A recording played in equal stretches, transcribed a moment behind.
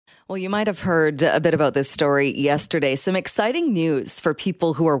Well, you might have heard a bit about this story yesterday. Some exciting news for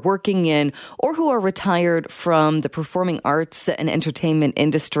people who are working in or who are retired from the performing arts and entertainment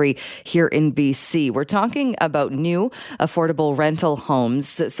industry here in BC. We're talking about new affordable rental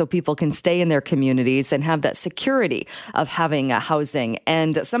homes so people can stay in their communities and have that security of having housing.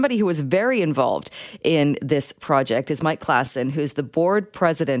 And somebody who was very involved in this project is Mike Klassen, who's the board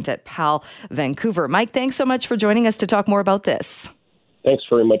president at PAL Vancouver. Mike, thanks so much for joining us to talk more about this. Thanks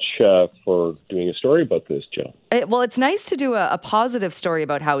very much for doing a story about this, Jill. Well, it's nice to do a positive story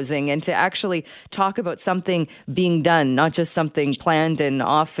about housing and to actually talk about something being done, not just something planned and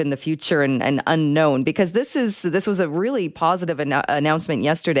off in the future and unknown, because this was a really positive announcement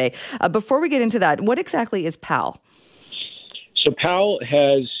yesterday. Before we get into that, what exactly is PAL? So PAL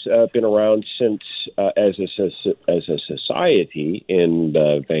has been around since as a society in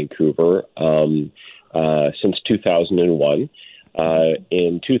Vancouver since 2001.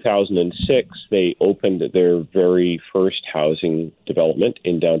 In 2006, they opened their very first housing development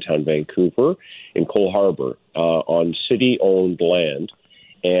in downtown Vancouver in Cole Harbour on city-owned land.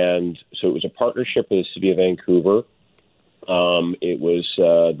 And so it was a partnership with the City of Vancouver. It was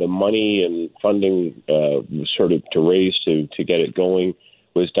the money and funding sort of to raise to get it going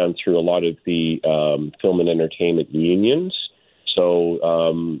was done through a lot of the film and entertainment unions. So,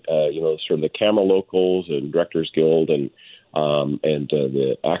 sort of the camera locals and Directors Guild and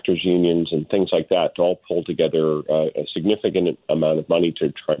the actors unions and things like that to all pull together a significant amount of money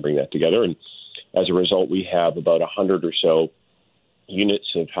to try and bring that together. And as a result, we have about 100 or so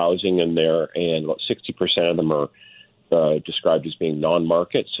units of housing in there, and about 60% of them are described as being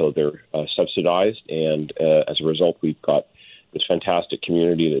non-market, so they're subsidized. And as a result, we've got this fantastic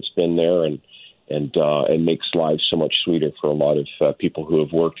community that's been there and makes lives so much sweeter for a lot of people who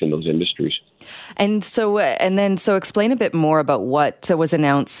have worked in those industries. And so explain a bit more about what was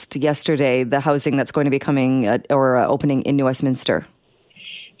announced yesterday, the housing that's going to be coming or opening in New Westminster.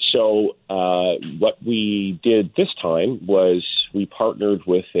 So what we did this time was we partnered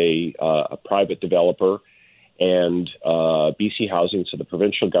with a private developer and BC Housing. So the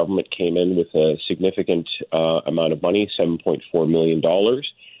provincial government came in with a significant amount of money, $7.4 million.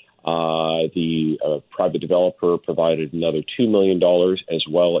 The private developer provided another $2 million, as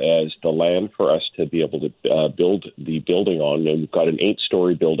well as the land for us to be able to build the building on. And we've got an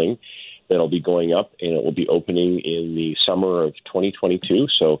 8-story building that'll be going up, and it will be opening in the summer of 2022.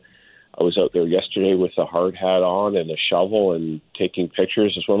 So I was out there yesterday with a hard hat on and a shovel and taking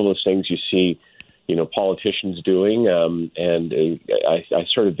pictures. It's one of those things you see, politicians doing. And I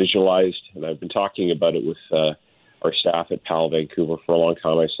sort of visualized, and I've been talking about it with our staff at PAL Vancouver for a long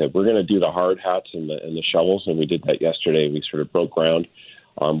time. I said, we're going to do the hard hats and the shovels, and we did that yesterday. We sort of broke ground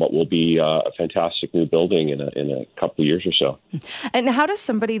on what will be a fantastic new building in a couple of years or so. And how does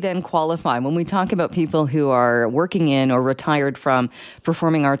somebody then qualify? When we talk about people who are working in or retired from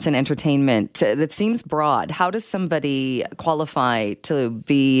performing arts and entertainment, that seems broad. How does somebody qualify to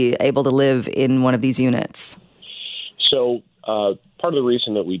be able to live in one of these units? So part of the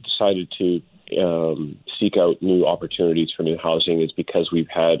reason that we decided to seek out new opportunities for new housing is because we've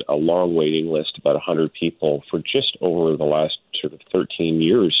had a long waiting list, about 100 people, for just over the last sort of 13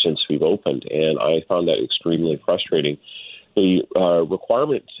 years since we've opened, and I found that extremely frustrating. The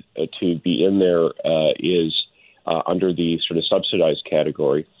requirement to be in there is under the sort of subsidized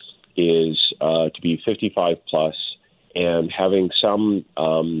category is to be 55 plus and having done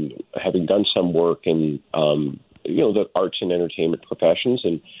some work in the arts and entertainment professions.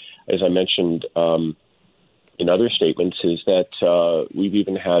 And as I mentioned in other statements, is that we've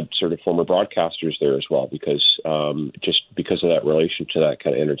even had sort of former broadcasters there as well, because just because of that relation to that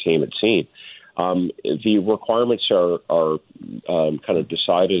kind of entertainment scene. The requirements are kind of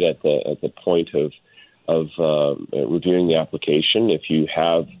decided at the point of reviewing the application. If you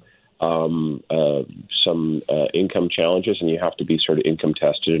have some income challenges, and you have to be sort of income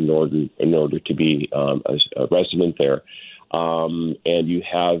tested in order to be a resident there. And you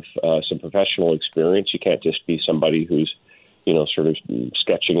have some professional experience. You can't just be somebody who's, sort of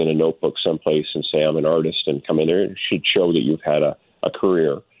sketching in a notebook someplace and say, I'm an artist and come in there. It should show that you've had a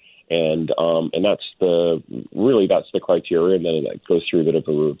career. And that's the criteria. And then it goes through a bit of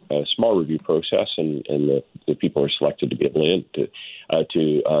a small review process, and the people are selected to be able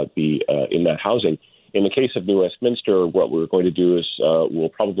to be in that housing. In the case of New Westminster, what we're going to do is we'll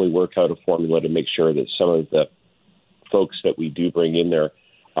probably work out a formula to make sure that some of the folks that we do bring in there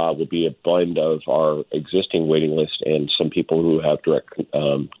will be a blend of our existing waiting list and some people who have direct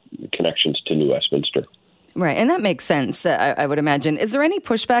connections to New Westminster. Right, and that makes sense, I would imagine. Is there any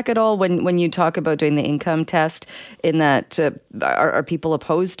pushback at all when you talk about doing the income test in that, are people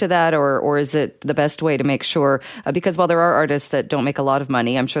opposed to that, or is it the best way to make sure, because while there are artists that don't make a lot of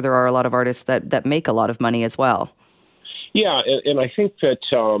money, I'm sure there are a lot of artists that make a lot of money as well. Yeah, and I think that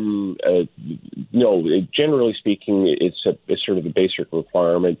generally speaking, it's sort of a basic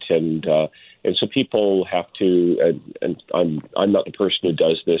requirement, and so people have to. And I'm not the person who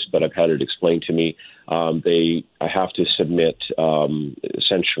does this, but I've had it explained to me. I have to submit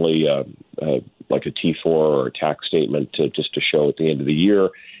essentially like a T4 or a tax statement just to show at the end of the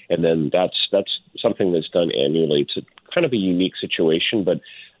year, and then that's something that's done annually. It's kind of a unique situation, but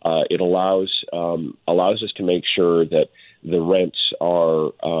it allows us to make sure that the rents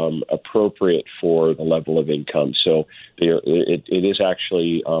are appropriate for the level of income. So it is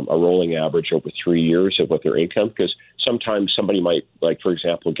actually a rolling average over 3 years of what their income, because sometimes somebody might, like, for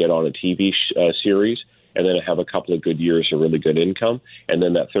example, get on a TV series and then have a couple of good years of really good income, and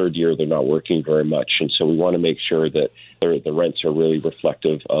then that third year they're not working very much. And so we want to make sure that the rents are really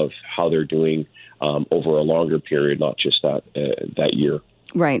reflective of how they're doing over a longer period, not just that year.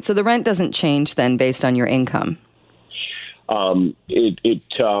 Right. So the rent doesn't change then based on your income.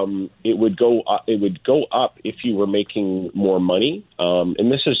 It would go up if you were making more money,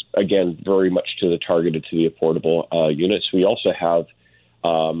 and this is again very much targeted to the affordable units. We also have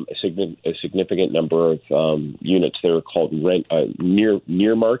a significant number of units that are called rent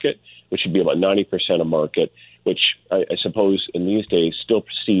near market, which would be about 90% of market, which I suppose in these days still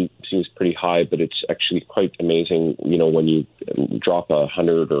seems pretty high, but it's actually quite amazing. You know, when you drop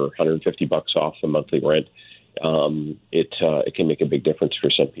 $100 or $150 off the monthly rent. It can make a big difference for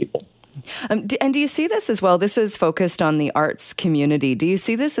some people. And do you see this as well? This is focused on the arts community. Do you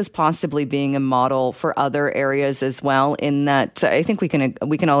see this as possibly being a model for other areas as well? In that, I think we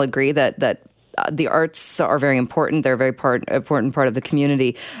can all agree that the arts are very important. They're a very important part of the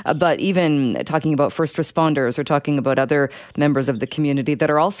community. But even talking about first responders or talking about other members of the community that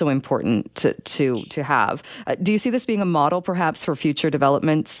are also important to have. Do you see this being a model perhaps for future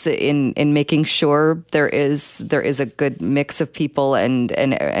developments in making sure there is a good mix of people and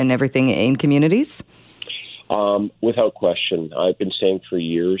everything in communities? Without question. I've been saying for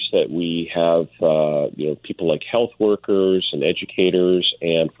years that we have people like health workers and educators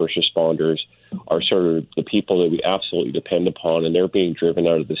and first responders are sort of the people that we absolutely depend upon, and they're being driven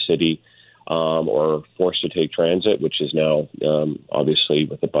out of the city or forced to take transit, which is now obviously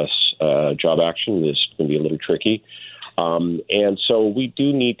with the bus job action is going to be a little tricky. And so we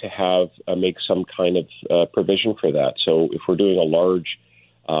do need to make some kind of provision for that. So if we're doing a large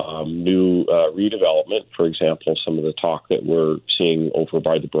new redevelopment, for example, some of the talk that we're seeing over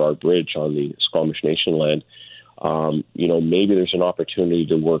by the Burrard Bridge on the Squamish Nation land, maybe there's an opportunity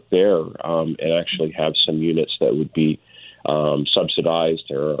to work there and actually have some units that would be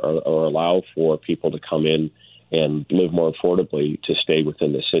subsidized or allow for people to come in and live more affordably to stay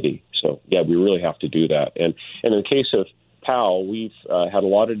within the city. So, yeah, we really have to do that. And in the case of PAL, we've had a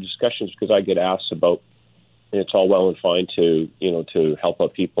lot of discussions because I get asked about, and it's all well and fine to help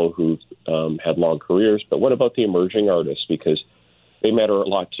out people who've had long careers, but what about the emerging artists? Because they matter a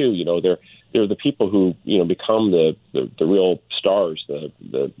lot too. You know, they're the people who become the real stars, the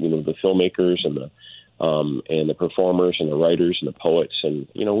filmmakers and the performers and the writers and the poets, and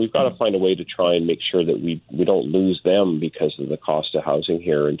we've got to find a way to try and make sure that we don't lose them because of the cost of housing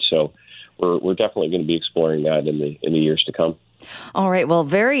here. And so we're definitely going to be exploring that in the years to come. All right. Well,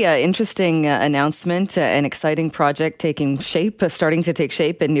 very interesting announcement, an exciting project starting to take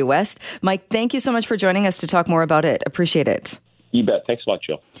shape in New West. Mike, thank you so much for joining us to talk more about it. Appreciate it. You bet. Thanks a lot,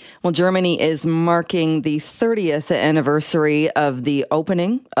 Jill. Well, Germany is marking the 30th anniversary of the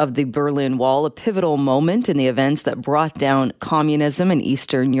opening of the Berlin Wall, a pivotal moment in the events that brought down communism in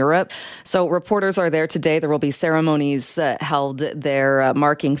Eastern Europe. So reporters are there today. There will be ceremonies held there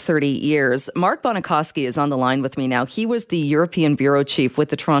marking 30 years. Mark Bonokoski is on the line with me now. He was the European bureau chief with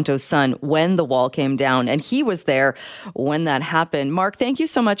the Toronto Sun when the wall came down, and he was there when that happened. Mark, thank you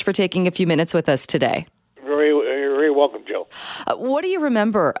so much for taking a few minutes with us today. Very welcome, Jill. What do you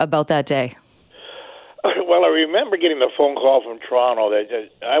remember about that day? Well, I remember getting the phone call from Toronto. That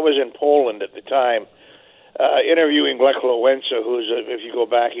I was in Poland at the time, interviewing Lech Wałęsa, who's, if you go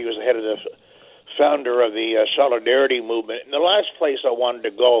back, he was the head of the founder of the Solidarity movement. And the last place I wanted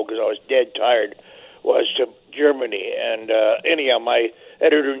to go, because I was dead tired, was to Germany. And anyhow, my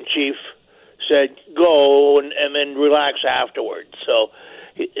editor-in-chief said, go and then relax afterwards. So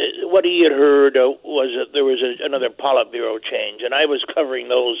what he had heard was that there was another Politburo change, and I was covering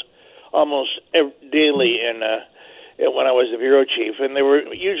those almost daily when I was the bureau chief, and they were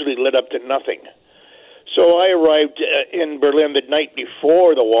usually led up to nothing. So I arrived in Berlin the night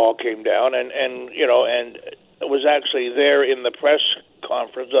before the wall came down, and was actually there in the press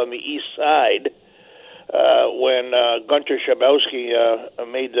conference on the east side when Gunter Schabowski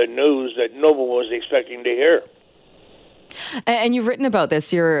made the news that no one was expecting to hear. And you've written about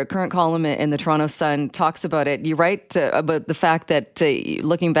this. Your current column in the Toronto Sun talks about it. You write about the fact that,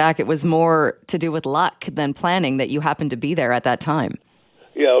 looking back, it was more to do with luck than planning that you happened to be there at that time.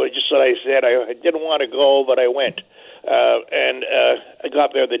 Yeah, just what I said. I didn't want to go, but I went. And I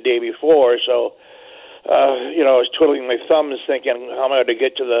got there the day before, so, I was twiddling my thumbs thinking, how am I going to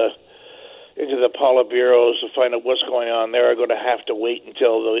get into the Politburos to find out what's going on there? I'm going to have to wait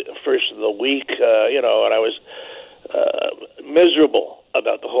until the first of the week, and I was miserable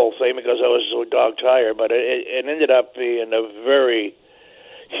about the whole thing because I was so dog-tired, but it ended up being a very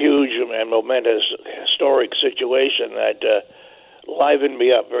huge and momentous historic situation that livened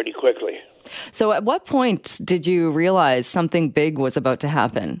me up very quickly. So at what point did you realize something big was about to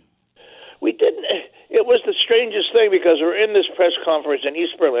happen? We didn't. It was the strangest thing because we're in this press conference in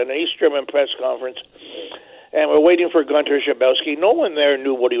East Berlin, an East German press conference, and we're waiting for Gunter Schabowski. No one there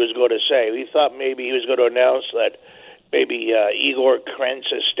knew what he was going to say. We thought maybe he was going to announce that maybe Igor Krenz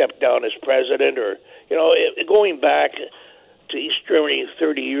has stepped down as president, or, going back to East Germany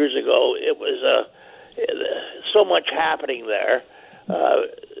 30 years ago, it was so much happening there.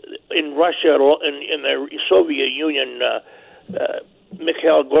 In Russia, in the Soviet Union,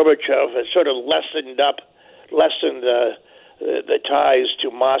 Mikhail Gorbachev has sort of lessened the ties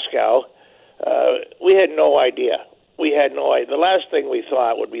to Moscow. We had no idea. The last thing we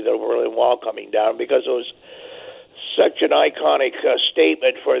thought would be the Berlin Wall coming down because it was such an iconic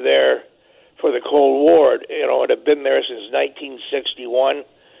statement for the Cold War. It had been there since 1961.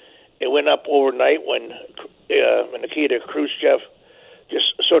 It went up overnight when Nikita Khrushchev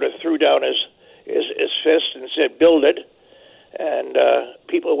just sort of threw down his fist and said, "Build it." And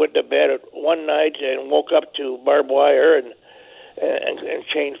people went to bed one night and woke up to barbed wire and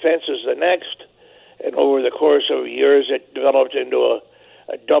chain fences the next. And over the course of years, it developed into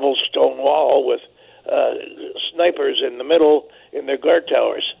a double stone wall with snipers in the middle in their guard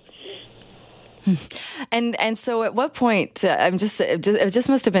towers. And so at what point, it just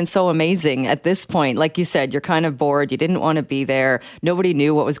must have been so amazing at this point. Like you said, you're kind of bored. You didn't want to be there. Nobody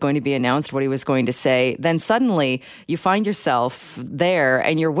knew what was going to be announced, what he was going to say. Then suddenly you find yourself there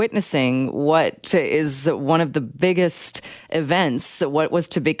and you're witnessing what is one of the biggest events, what was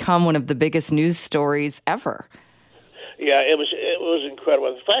to become one of the biggest news stories ever. Yeah, it was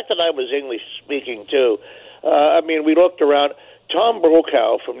incredible. The fact that I was English speaking too. We looked around. Tom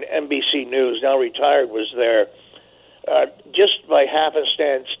Brokaw from NBC News, now retired, was there. Just by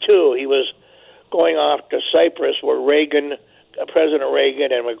happenstance, too, he was going off to Cyprus where President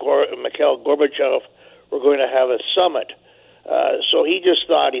Reagan and Mikhail Gorbachev were going to have a summit. So he just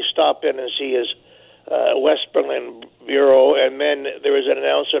thought he'd stop in and see his West Berlin bureau, and then there was an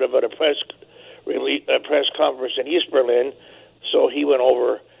announcement about a press conference in East Berlin, so he went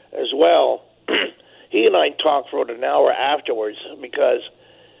over as well. He and I talked for about an hour afterwards because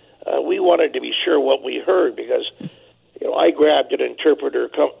we wanted to be sure what we heard because, I grabbed an interpreter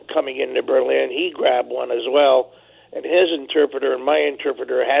coming into Berlin. He grabbed one as well, and his interpreter and my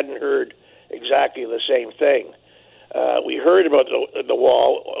interpreter hadn't heard exactly the same thing. We heard about the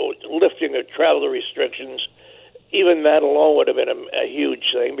wall, lifting of travel restrictions. Even that alone would have been a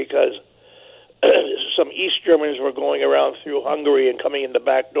huge thing because some East Germans were going around through Hungary and coming in the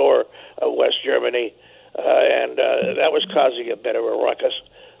back door of West Germany, and that was causing a bit of a ruckus.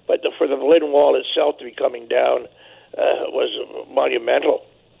 But for the Berlin Wall itself to be coming down was monumental.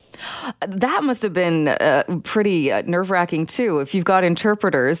 That must have been pretty nerve-wracking, too. If you've got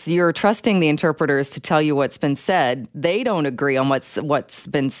interpreters, you're trusting the interpreters to tell you what's been said. They don't agree on what's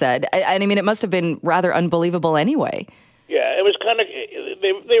been said. It must have been rather unbelievable anyway. Yeah, it was kind of...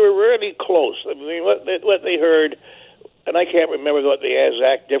 They were really close. What they heard, and I can't remember what the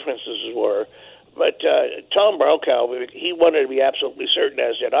exact differences were, but Tom Brokaw, he wanted to be absolutely certain,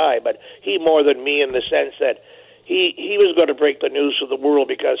 as did I, but he more than me in the sense that he was going to break the news to the world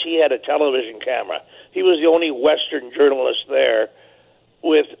because he had a television camera. He was the only Western journalist there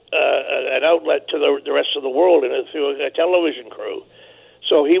with an outlet to the rest of the world and through a television crew.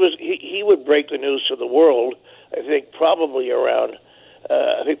 So he would break the news to the world, I think, probably around...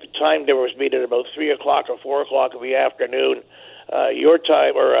 I think the time difference made it about 3 o'clock or 4 o'clock in the afternoon, your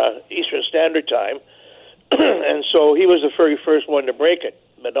time, or Eastern Standard Time. And so he was the very first one to break it.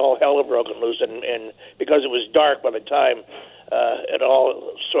 But all hell had broken loose, and because it was dark by the time it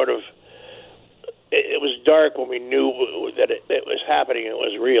all sort of... It was dark when we knew that it was happening and it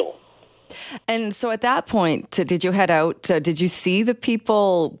was real. And so at that point, did you head out? Did you see the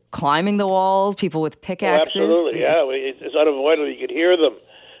people climbing the walls, people with pickaxes? Oh, absolutely, yeah. It's unavoidable. You could hear them.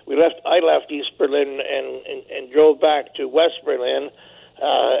 I left East Berlin and drove back to West Berlin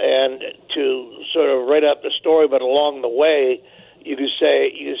and to sort of write up the story, but along the way, you could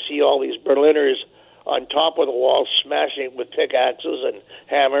see all these Berliners on top of the wall smashing with pickaxes and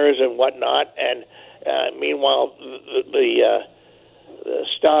hammers and whatnot, and meanwhile the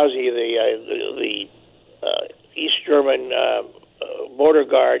Stasi, the East German border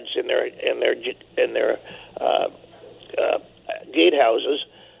guards in their gatehouses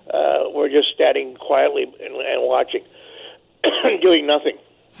were just standing quietly and watching, doing nothing.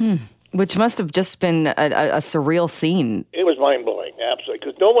 Which must have just been a surreal scene. It was mind-blowing, absolutely,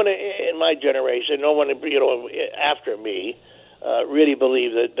 because no one in my generation, no one after me, really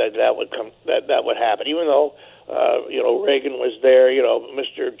believed that would happen. Even though Reagan was there,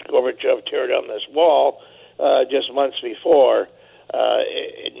 Mr. Gorbachev tear down this wall just months before.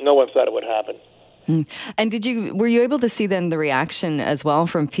 No one thought it would happen. And were you able to see then the reaction as well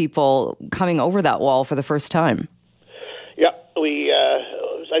from people coming over that wall for the first time? Yeah,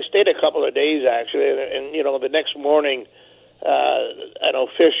 I stayed a couple of days actually, and the next morning, an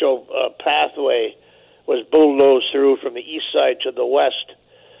official pathway was bulldozed through from the east side to the west,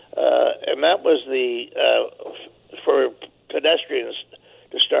 and that was for pedestrians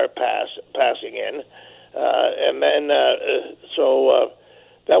to start passing in, and then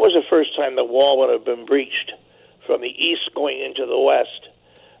that was the first time the wall would have been breached from the east going into the west.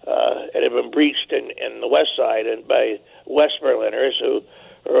 It had been breached in the west side and by West Berliners who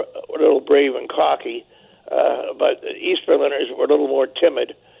were a little brave and cocky, but the East Berliners were a little more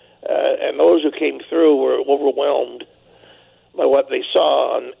timid, and those who came through were overwhelmed by what they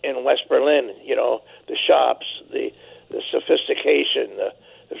saw in West Berlin. The shops, the sophistication,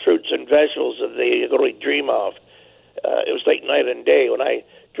 the fruits and vegetables that they could only dream of. It was like night and day. When I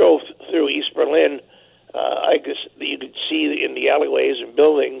drove through East Berlin, you could see in the alleyways and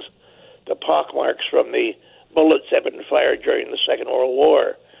buildings the pockmarks from the bullets that had been fired during the Second World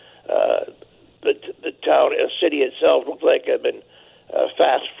War. The town, the city itself, looked like it had been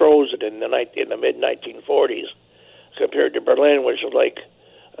fast frozen in the mid 1940s, compared to Berlin, which was like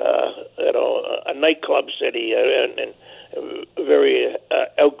a nightclub city and very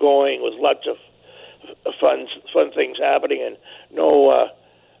outgoing, with lots of fun things happening, and no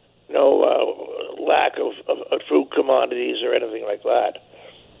lack of food commodities or anything like that.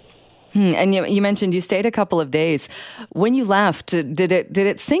 And you mentioned you stayed a couple of days. When you left, did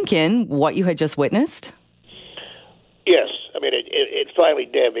it sink in what you had just witnessed? Yes, I mean it finally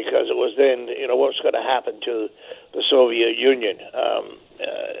did, because it was then what's going to happen to the Soviet Union.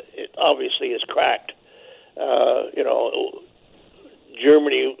 It obviously is cracked.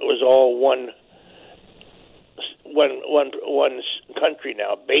 Germany was all one country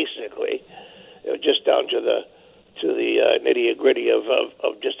now, basically. It was just down to the nitty gritty of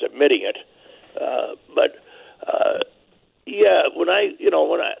just admitting it. But when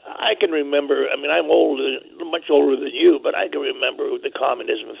I can remember. I mean, I'm much older than you, but I can remember the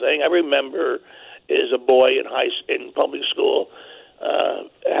communism thing. I remember as a boy in public school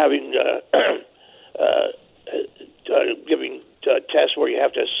having giving tests where you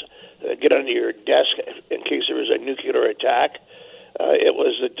have to get under your desk in case there was a nuclear attack. It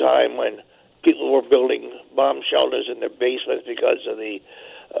was the time when people were building bomb shelters in their basements because of the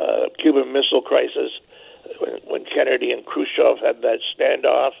Cuban Missile Crisis, when Kennedy and Khrushchev had that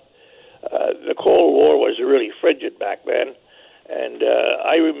standoff. The Cold War was really frigid back then, and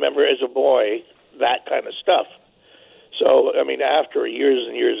I remember as a boy that kind of stuff. So, I mean, after years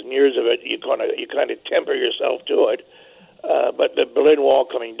and years and years of it, you kind of temper yourself to it. But the Berlin Wall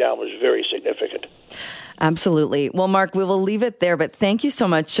coming down was very significant. Absolutely. Well, Mark, we will leave it there, but thank you so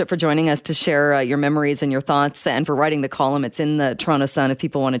much for joining us to share your memories and your thoughts, and for writing the column. It's in the Toronto Sun if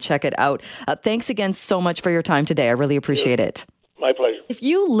people want to check it out. Thanks again so much for your time today. I really appreciate it. My pleasure. If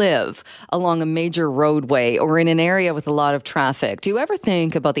you live along a major roadway or in an area with a lot of traffic, do you ever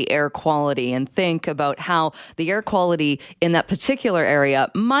think about the air quality and think about how the air quality in that particular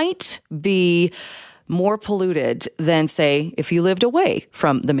area might be more polluted than, say, if you lived away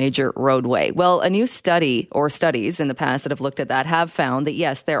from the major roadway? Well, a new study, or studies in the past that have looked at that, have found that,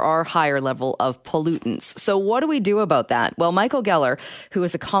 yes, there are higher level of pollutants. So what do we do about that? Well, Michael Geller, who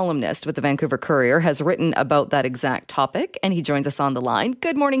is a columnist with the Vancouver Courier, has written about that exact topic, and he joins us on the line.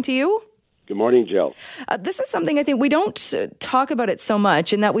 Good morning to you. Good morning, Jill. This is something I think we don't talk about it so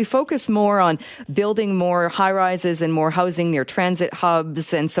much, in that we focus more on building more high-rises and more housing near transit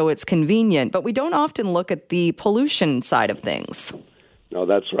hubs, and so it's convenient. But we don't often look at the pollution side of things. No,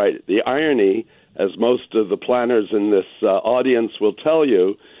 that's right. The irony, as most of the planners in this audience will tell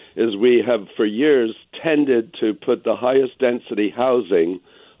you, is we have for years tended to put the highest density housing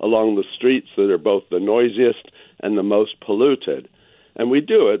along the streets that are both the noisiest and the most polluted. And we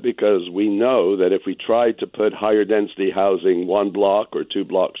do it because we know that if we tried to put higher density housing 1 block or 2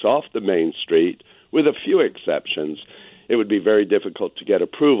 blocks off the main street, with a few exceptions, it would be very difficult to get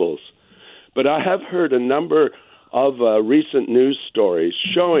approvals. But I have heard a number of recent news stories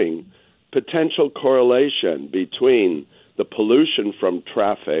showing potential correlation between the pollution from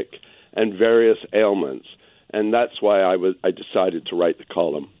traffic and various ailments. And that's why I decided to write the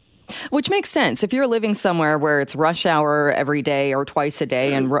column. Which makes sense. If you're living somewhere where it's rush hour every day or twice a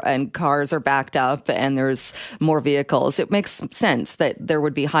day and cars are backed up and there's more vehicles, it makes sense that there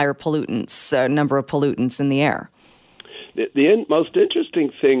would be higher pollutants, number of pollutants in the air. The most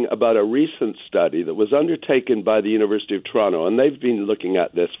interesting thing about a recent study that was undertaken by the University of Toronto, and they've been looking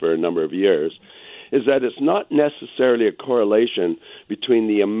at this for a number of years, is that it's not necessarily a correlation between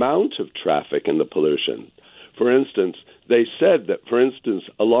the amount of traffic and the pollution. For instance, they said that, for instance,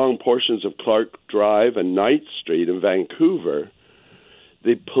 along portions of Clark Drive and Knight Street in Vancouver,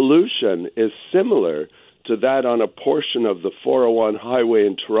 the pollution is similar to that on a portion of the 401 highway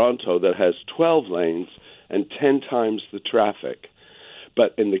in Toronto that has 12 lanes and 10 times the traffic.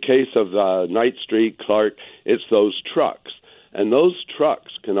 But in the case of Knight Street, Clark, it's those trucks. And those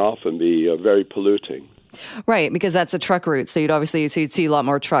trucks can often be very polluting. Right, because that's a truck route, so you'd see a lot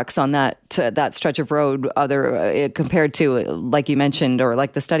more trucks on that stretch of road, compared to, like you mentioned, or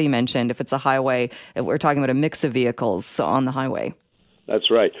like the study mentioned, if it's a highway, we're talking about a mix of vehicles on the highway.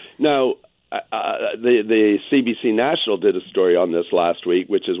 That's right. Now, the CBC National did a story on this last week,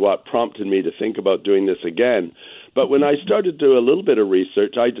 which is what prompted me to think about doing this again. But when I started to do a little bit of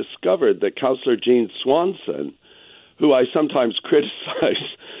research, I discovered that Councillor Jean Swanson, who I sometimes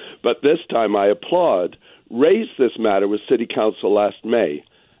criticize, but this time I applaud, raised this matter with City Council last May.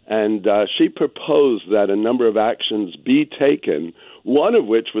 And she proposed that a number of actions be taken, one of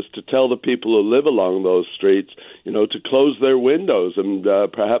which was to tell the people who live along those streets, to close their windows and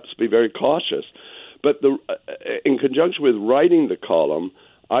perhaps be very cautious. But in conjunction with writing the column,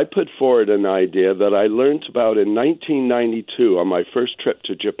 I put forward an idea that I learned about in 1992 on my first trip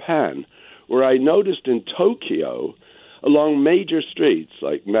to Japan, where I noticed in Tokyo, along major streets,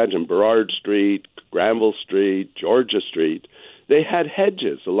 like imagine Burrard Street, Granville Street, Georgia Street, they had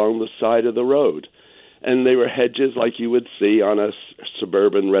hedges along the side of the road. And they were hedges like you would see on a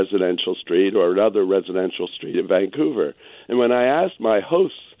suburban residential street or another residential street in Vancouver. And when I asked my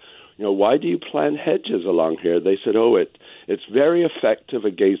hosts, why do you plant hedges along here? They said, it's very effective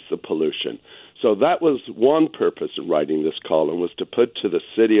against the pollution. So that was one purpose of writing this column, was to put to the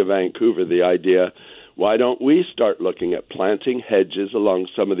city of Vancouver the idea, why don't we start looking at planting hedges along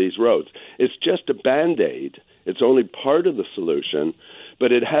some of these roads? It's just a Band-Aid. It's only part of the solution,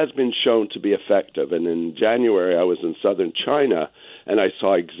 but it has been shown to be effective. And in January, I was in southern China, and I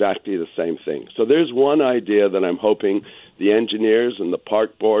saw exactly the same thing. So there's one idea that I'm hoping the engineers and the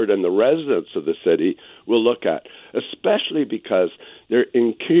park board and the residents of the city will look at, especially because there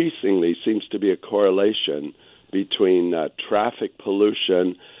increasingly seems to be a correlation between traffic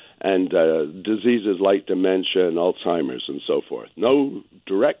pollution and diseases like dementia and Alzheimer's and so forth. No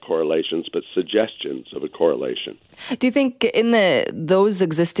direct correlations, but suggestions of a correlation. Do you think in those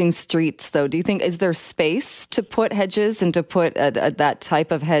existing streets, though, is there space to put hedges and to put that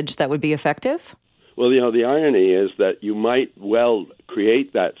type of hedge that would be effective? Well, the irony is that you might well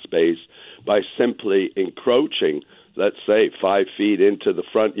create that space by simply encroaching, let's say, 5 feet into the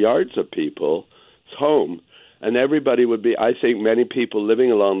front yards of people's home. And everybody would be, I think many people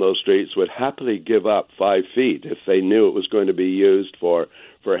living along those streets would happily give up 5 feet if they knew it was going to be used for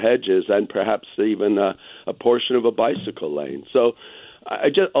hedges and perhaps even a portion of a bicycle lane. So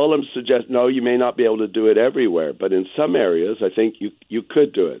all I'm suggesting, no, you may not be able to do it everywhere, but in some areas I think you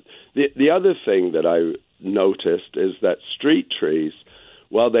could do it. The other thing that I noticed is that street trees,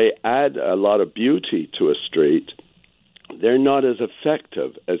 while they add a lot of beauty to a street, they're not as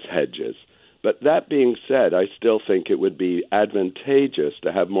effective as hedges. But that being said, I still think it would be advantageous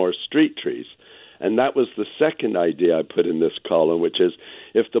to have more street trees. And that was the second idea I put in this column, which is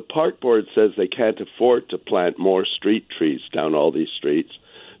if the park board says they can't afford to plant more street trees down all these streets,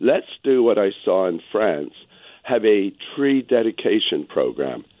 let's do what I saw in France, have a tree dedication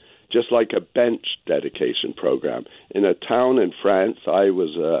program, just like a bench dedication program. In a town in France, I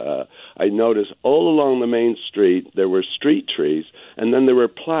noticed all along the main street there were street trees, and then there were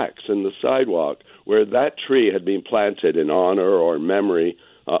plaques in the sidewalk where that tree had been planted in honor or memory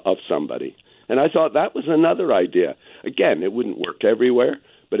of somebody. And I thought that was another idea. Again, it wouldn't work everywhere,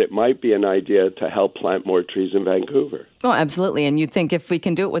 but it might be an idea to help plant more trees in Vancouver. Oh, absolutely. And you'd think if we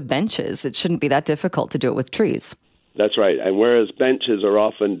can do it with benches, it shouldn't be that difficult to do it with trees. That's right. And whereas benches are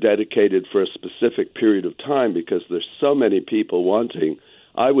often dedicated for a specific period of time because there's so many people wanting,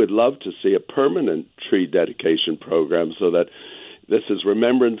 I would love to see a permanent tree dedication program so that this is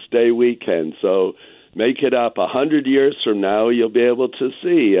Remembrance Day weekend. So make it up 100 years from now, you'll be able to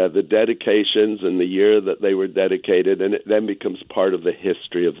see the dedications and the year that they were dedicated, and it then becomes part of the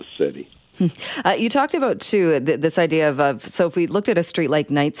history of the city. You talked about, too, this idea of, so if we looked at a street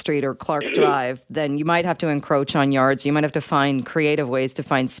like Knight Street or Clark Drive, then you might have to encroach on yards. You might have to find creative ways to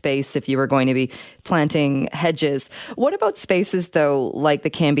find space if you were going to be planting hedges. What about spaces, though, like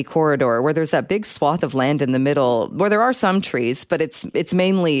the Canby Corridor, where there's that big swath of land in the middle, where there are some trees, but it's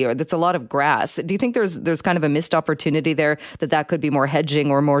mainly, or it's a lot of grass. Do you think there's kind of a missed opportunity there that could be more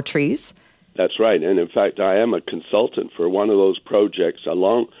hedging or more trees? That's right. And in fact, I am a consultant for one of those projects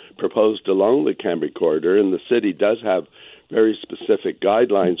proposed along the Canby Corridor, and the city does have very specific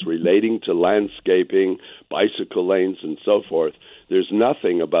guidelines relating to landscaping, bicycle lanes, and so forth. There's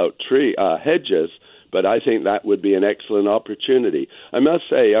nothing about hedges, but I think that would be an excellent opportunity. I must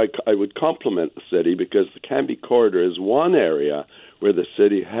say I would compliment the city because the Canby Corridor is one area where the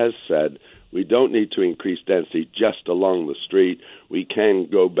city has said we don't need to increase density just along the street. We can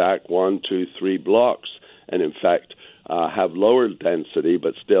go back 1, 2, 3 blocks and, in fact, have lower density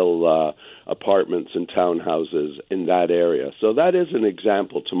but still apartments and townhouses in that area. So that is an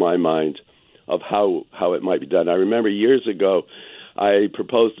example, to my mind, of how it might be done. I remember years ago I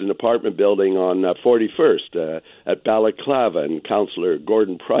proposed an apartment building on 41st at Balaclava, and Councillor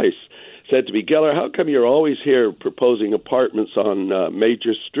Gordon Price said to me, "Geller, how come you're always here proposing apartments on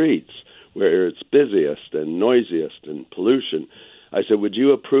major streets where it's busiest and noisiest and pollution?" I said, "Would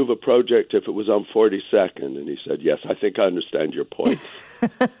you approve a project if it was on 42nd?" And he said, "Yes, I think I understand your point."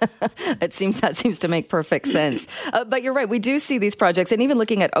 That seems to make perfect sense. But you're right. We do see these projects. And even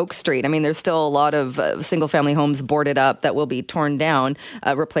looking at Oak Street, I mean, there's still a lot of single-family homes boarded up that will be torn down,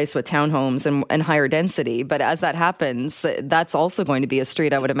 replaced with townhomes and higher density. But as that happens, that's also going to be a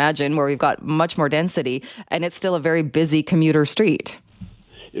street, I would imagine, where we've got much more density. And it's still a very busy commuter street.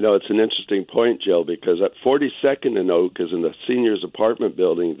 You know, it's an interesting point, Jill, because at 42nd and Oak is in the seniors apartment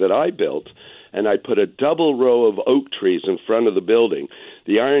building that I built, and I put a double row of oak trees in front of the building.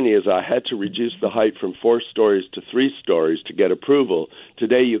 The irony is I had to reduce the height from 4 stories to 3 stories to get approval.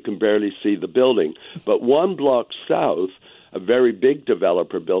 Today you can barely see the building. But 1 block south, a very big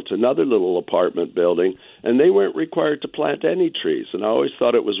developer built another little apartment building, and they weren't required to plant any trees, and I always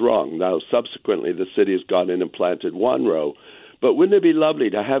thought it was wrong. Now, subsequently, the city has gone in and planted 1 row. But wouldn't it be lovely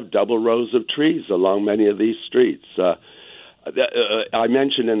to have double rows of trees along many of these streets? I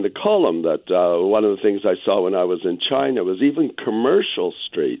mentioned in the column that one of the things I saw when I was in China was even commercial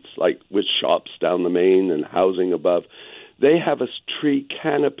streets, like with shops down the main and housing above. They have a tree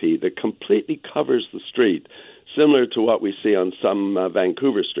canopy that completely covers the street, similar to what we see on some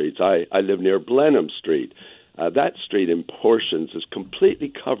Vancouver streets. I live near Blenheim Street. That street in portions is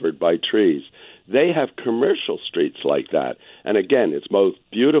completely covered by trees. They have commercial streets like that. And again, it's both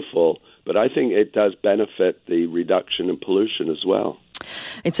beautiful, but I think it does benefit the reduction in pollution as well.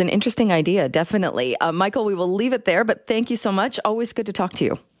 It's an interesting idea, definitely. Michael, we will leave it there, but thank you so much. Always good to talk to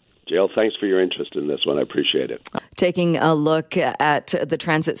you. Jill, thanks for your interest in this one. I appreciate it. Taking a look at the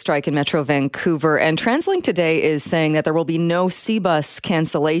transit strike in Metro Vancouver, and TransLink today is saying that there will be no C-bus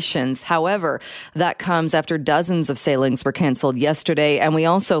cancellations. However, that comes after dozens of sailings were canceled yesterday, and we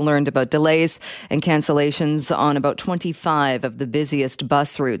also learned about delays and cancellations on about 25 of the busiest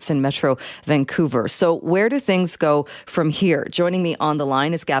bus routes in Metro Vancouver. So where do things go from here? Joining me on the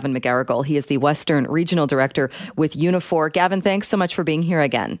line is Gavin McGarrigle. He is the Western Regional Director with Unifor. Gavin, thanks so much for being here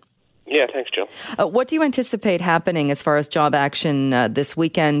again. Yeah, thanks, Jill. What do you anticipate happening as far as job action this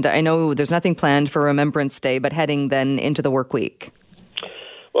weekend? I know there's nothing planned for Remembrance Day, but heading then into the work week.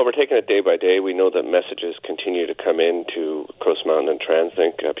 Well, we're taking it day by day. We know that messages continue to come in to Coast Mountain and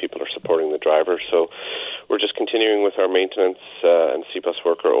TransLink. People are supporting the drivers. So we're just continuing with our maintenance and C-bus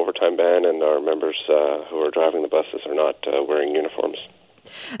worker overtime ban, and our members who are driving the buses are not wearing uniforms.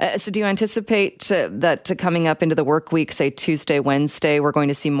 So do you anticipate that coming up into the work week, say Tuesday, Wednesday, we're going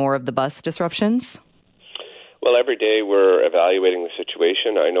to see more of the bus disruptions? Well, every day we're evaluating the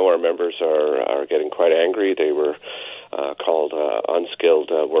situation. I know our members are getting quite angry. They were called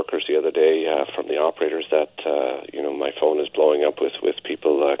unskilled workers the other day from the operators that, my phone is blowing up with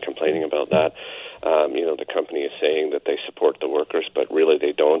people complaining about that. The company is saying that they support the workers, but really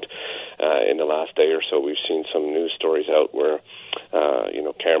they don't. In the last day or so, we've seen some news stories out where,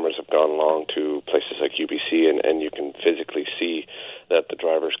 cameras have gone along to places like UBC, and you can physically see that the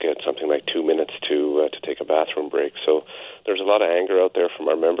drivers get something like 2 minutes to take a bathroom break. So there's a lot of anger out there from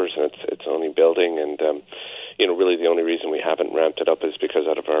our members, and it's only building. And really the only reason we haven't ramped it up is because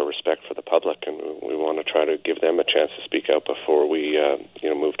out of our respect for the public, and we want to try to give them a chance to speak out before we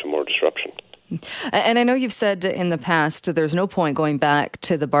move to more disruption. And I know you've said in the past there's no point going back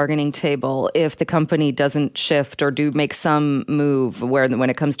to the bargaining table if the company doesn't shift or do make some move when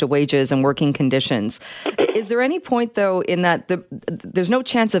it comes to wages and working conditions. Is there any point, though, in that there's no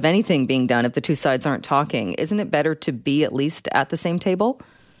chance of anything being done if the two sides aren't talking? Isn't it better to be at least at the same table?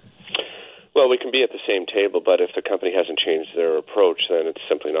 Well, we can be at the same table, but if the company hasn't changed their approach, then it's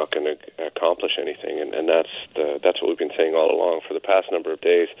simply not going to accomplish anything. And that's what we've been saying all along for the past number of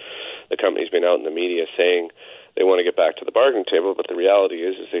days. The company's been out in the media saying they want to get back to the bargaining table, but the reality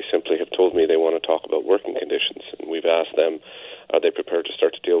is they simply have told me they want to talk about working conditions. And we've asked them, are they prepared to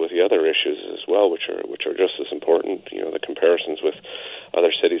start to deal with the other issues as well, which are just as important? The comparisons with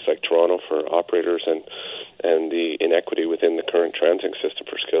other cities like Toronto for operators and the inequity within the current transit system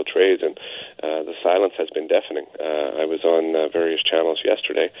for skilled trades. And the silence has been deafening. I was on various channels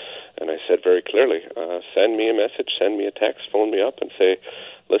yesterday, and I said very clearly, send me a message, send me a text, phone me up and say,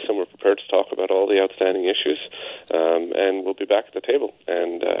 listen, we're prepared to talk about all the outstanding issues, and we'll be back at the table.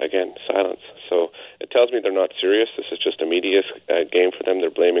 And again, silence. So it tells me they're not serious. This is just a media game for them. They're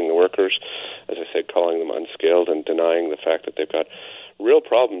blaming the workers, as I said, calling them unskilled and denying the fact that they've got real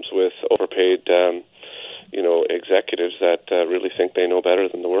problems with overpaid executives that really think they know better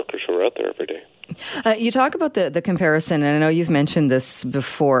than the workers who are out there every day. You talk about the comparison, and I know you've mentioned this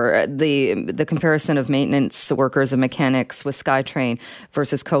before, the comparison of maintenance workers and mechanics with SkyTrain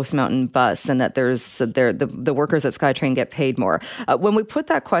versus Coast Mountain Bus, and that the workers at SkyTrain get paid more. When we put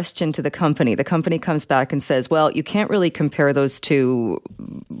that question to the company comes back and says, well, you can't really compare those two,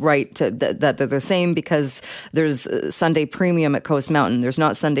 right, that they're the same because there's Sunday premium at Coast Mountain, there's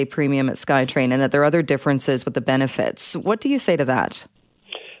not Sunday premium at SkyTrain, and that there are other differences with the benefits. What do you say to that?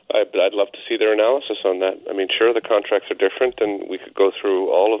 I'd love to see their analysis on that. I mean, sure, the contracts are different, and we could go through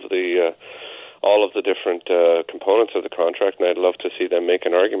all of the different components of the contract, and I'd love to see them make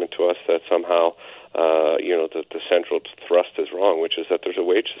an argument to us that somehow, the central thrust is wrong, which is that there's a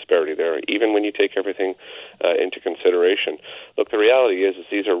wage disparity there, even when you take everything into consideration. Look, the reality is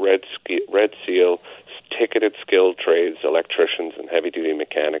these are red seal ticketed skilled trades, electricians and heavy-duty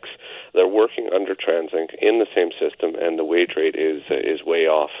mechanics. They're working under TransLink in the same system, and the wage rate is way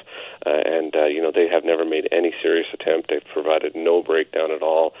off. They have never made any serious attempt. They've provided no breakdown at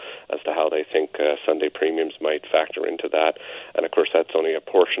all as to how they think Sunday premiums might factor into that. And, of course, that's only a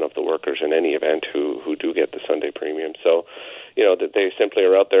portion of the workers in any event who do get the Sunday premium. So, they simply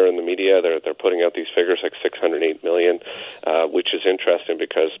are out there in the media. They're putting out these figures like $608 million, which is interesting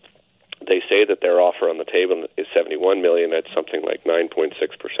because they say that their offer on the table is $71 million at something like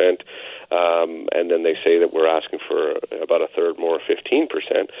 9.6%, and then they say that we're asking for about a third more,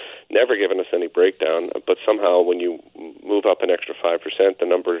 15%, never given us any breakdown, but somehow when you move up an extra 5%, the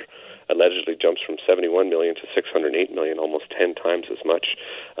number allegedly jumps from $71 million to $608 million, almost 10 times as much.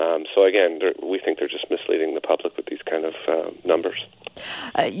 So again, we think they're just misleading the public with these kind of numbers.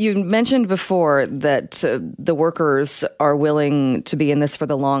 You mentioned before that the workers are willing to be in this for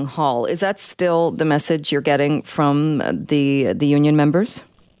the long haul. Is that still the message you're getting from the union members?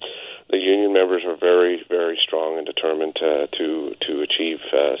 The union members are very, very strong and determined to achieve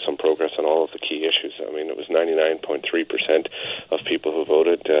some progress on all of the key issues. I mean, it was 99.3% of people who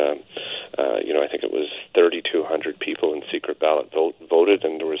voted. I think it was 3,200 people in secret ballot voted,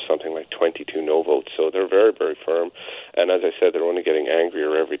 and there was something like 22 no votes. So they're very, very firm. And as I said, they're only getting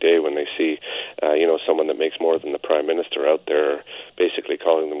angrier every day when they see, someone that makes more than the Prime Minister out there basically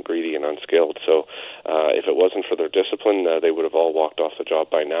calling them greedy and unskilled. So if it wasn't for their discipline, they would have all walked off the job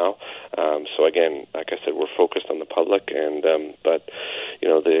by now. So again, like I said, we're focused on the public, and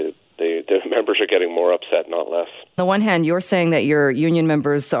the members are getting more upset, not less. On the one hand, you're saying that your union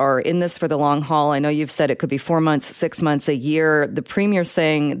members are in this for the long haul. I know you've said it could be 4 months, 6 months, a year. The Premier's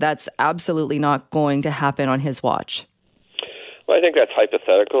saying that's absolutely not going to happen on his watch. Well, I think that's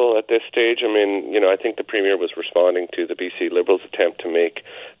hypothetical at this stage. I mean, I think the Premier was responding to the BC Liberals' attempt to make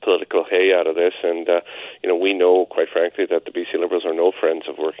political hay out of this. And, we know, quite frankly, that the BC Liberals are no friends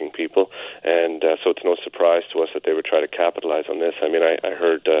of working people. And so it's no surprise to us that they would try to capitalize on this. I mean, I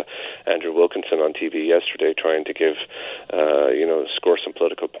heard Andrew Wilkinson on TV yesterday trying to give, score some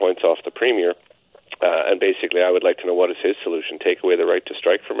political points off the Premier. And basically, I would like to know what is his solution. Take away the right to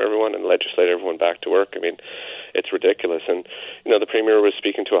strike from everyone and legislate everyone back to work. I mean, it's ridiculous. And, the Premier was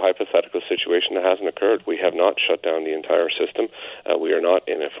speaking to a hypothetical situation that hasn't occurred. We have not shut down the entire system. We are not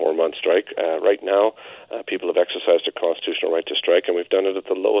in a 4-month strike. Right now, people have exercised their constitutional right to strike, and we've done it at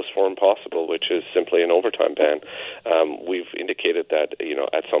the lowest form possible, which is simply an overtime ban. We've indicated that,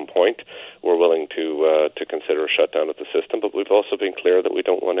 at some point, we're willing to consider a shutdown of the system, but we've also been clear that we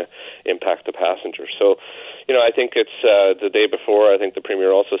don't want to impact the passengers. So, I think it's the day before, I think the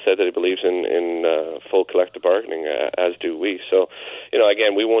Premier also said that he believes in full collective bargaining, as do we. So,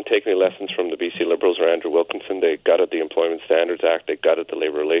 again, we won't take any lessons from the BC Liberals or Andrew Wilkinson. They gutted the Employment Standards Act. They gutted the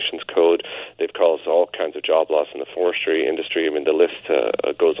Labour Relations Code. They've caused all kinds of job loss in the forestry industry. I mean, the list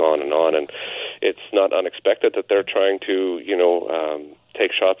goes on. And it's not unexpected that they're trying to,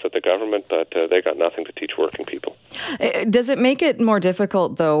 take shots at the government, but they got nothing to teach working people. Does it make it more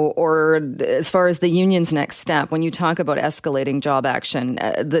difficult, though, or as far as the union's next step, when you talk about escalating job action,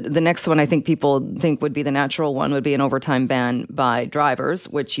 the next one I think people think would be the natural one would be an overtime ban by drivers,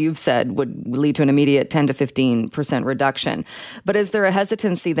 which you've said would lead to an immediate 10 to 15% reduction. But is there a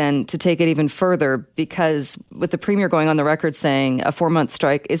hesitancy then to take it even further? Because with the Premier going on the record saying a 4-month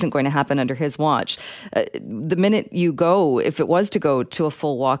strike isn't going to happen under his watch, the minute you go, if it was to go to a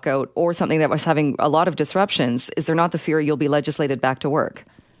full walkout or something that was having a lot of disruptions, is there not the fear you'll be legislated back to work?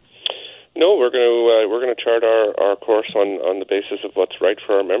 No, we're going to chart our course on the basis of what's right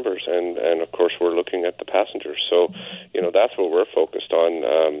for our members, and of course we're looking at the passengers. So, that's what we're focused on.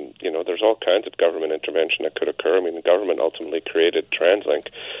 There's all kinds of government intervention that could occur. I mean, the government ultimately created TransLink,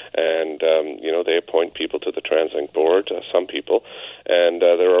 and they appoint people to the TransLink board, some people, and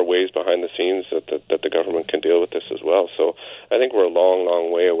there are ways behind the scenes that the government can deal with this as well. So I think we're a long,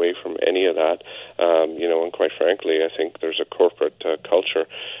 long way away from any of that. And quite frankly, I think there's a corporate culture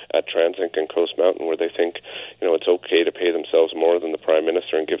at TransLink and Coast Mountain where they think, it's okay to pay themselves more than the Prime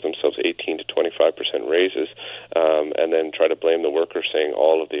Minister and give themselves 18 to 25% raises, and then try to blame the workers, saying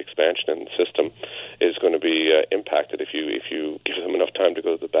all of the expansion in the system is going to be impacted if you give them enough time to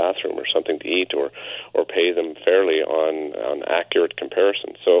go to the bathroom or something to eat, or pay them fairly on accurate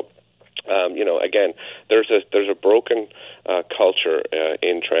comparison. So, again, there's a broken culture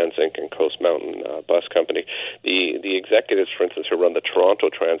in TransLink and Coast Mountain Bus Company. The executives, for instance, who run the Toronto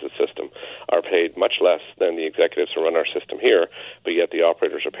transit system are paid much less than the executives who run our system here, but yet the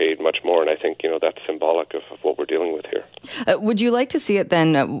operators are paid much more, and I think, that's symbolic of what we're dealing with here. Would you like to see it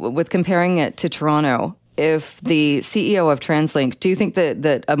then, with comparing it to Toronto, if the CEO of TransLink, do you think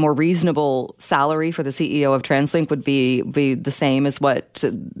that a more reasonable salary for the CEO of TransLink would be the same as what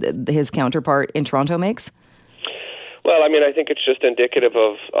his counterpart in Toronto makes? Well, I think it's just indicative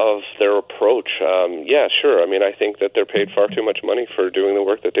of their approach. Yeah, sure. I think that they're paid far too much money for doing the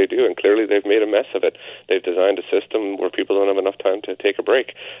work that they do, and clearly they've made a mess of it. They've designed a system where people don't have enough time to take a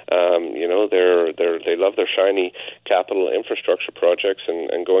break. They love their shiny capital infrastructure projects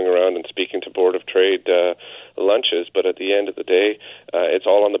and going around and speaking to Board of Trade lunches, but at the end of the day, it's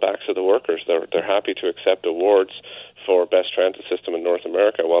all on the backs of the workers. They're happy to accept awards for best transit system in North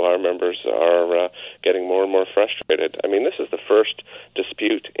America, while our members are getting more and more frustrated. This is the first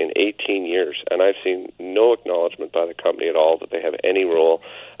dispute in 18 years, and I've seen no acknowledgement by the company at all that they have any role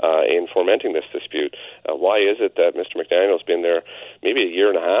in fomenting this dispute. Why is it that Mr. McDaniel's been there maybe a year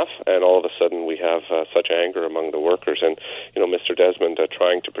and a half, and all of a sudden we have such anger among the workers? And, Mr. Desmond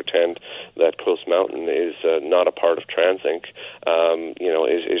trying to pretend that Coast Mountain is not a part of TransLink,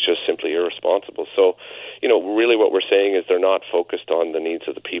 is just simply irresponsible. So, really what we're saying is they're not focused on the needs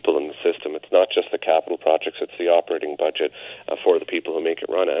of the people in the system. It's not just the capital projects, it's the operating budget for the people who make it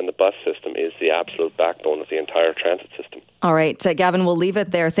run. And the bus system is the absolute backbone of the entire transit system. All right, Gavin, we'll leave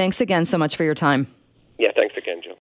it there. Thanks again so much for your time. Yeah, thanks again, Joe.